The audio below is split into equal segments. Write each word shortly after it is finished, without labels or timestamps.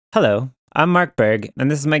Hello, I'm Mark Berg,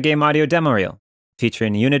 and this is my game audio demo reel,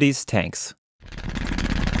 featuring Unity's tanks.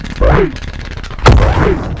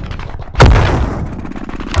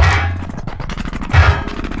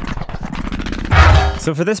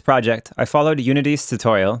 So for this project, I followed Unity's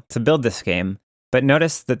tutorial to build this game, but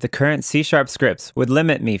noticed that the current C# scripts would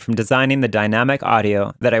limit me from designing the dynamic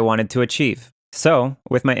audio that I wanted to achieve. So,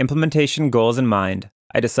 with my implementation goals in mind,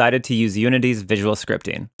 I decided to use Unity's visual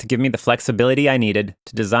scripting to give me the flexibility I needed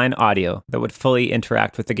to design audio that would fully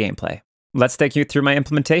interact with the gameplay. Let's take you through my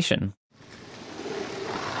implementation.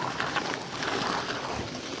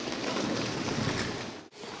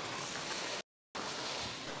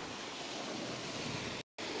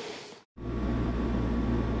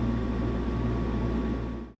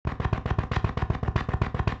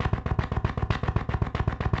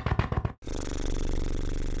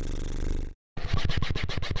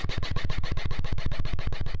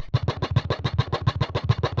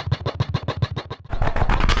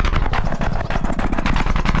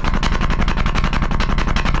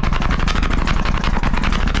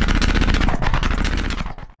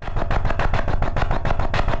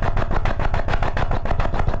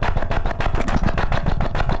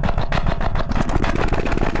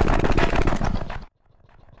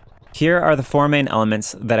 Here are the four main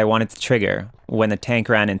elements that I wanted to trigger when the tank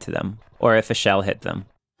ran into them, or if a shell hit them.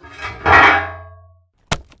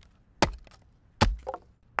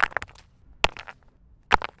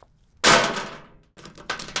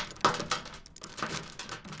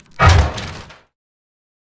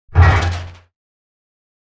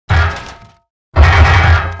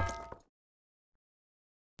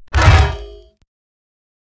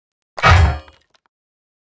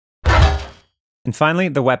 And finally,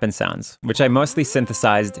 the weapon sounds, which I mostly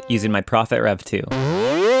synthesized using my Prophet Rev 2.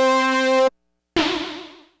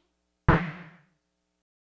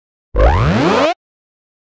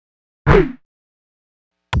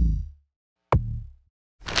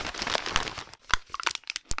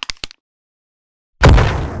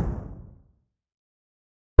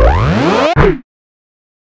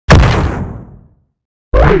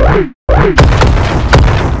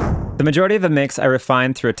 The majority of the mix I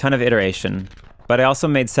refined through a ton of iteration, but I also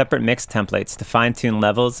made separate mix templates to fine-tune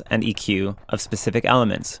levels and EQ of specific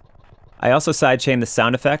elements. I also sidechained the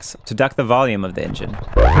sound effects to duck the volume of the engine.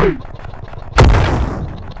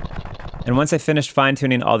 And once I finished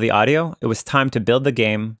fine-tuning all the audio, it was time to build the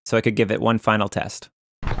game so I could give it one final test.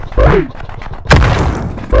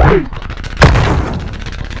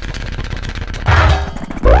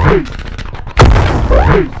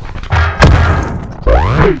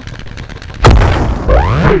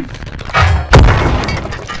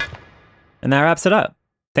 And that wraps it up.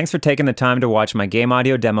 Thanks for taking the time to watch my game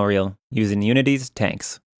audio demo reel using Unity's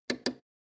tanks.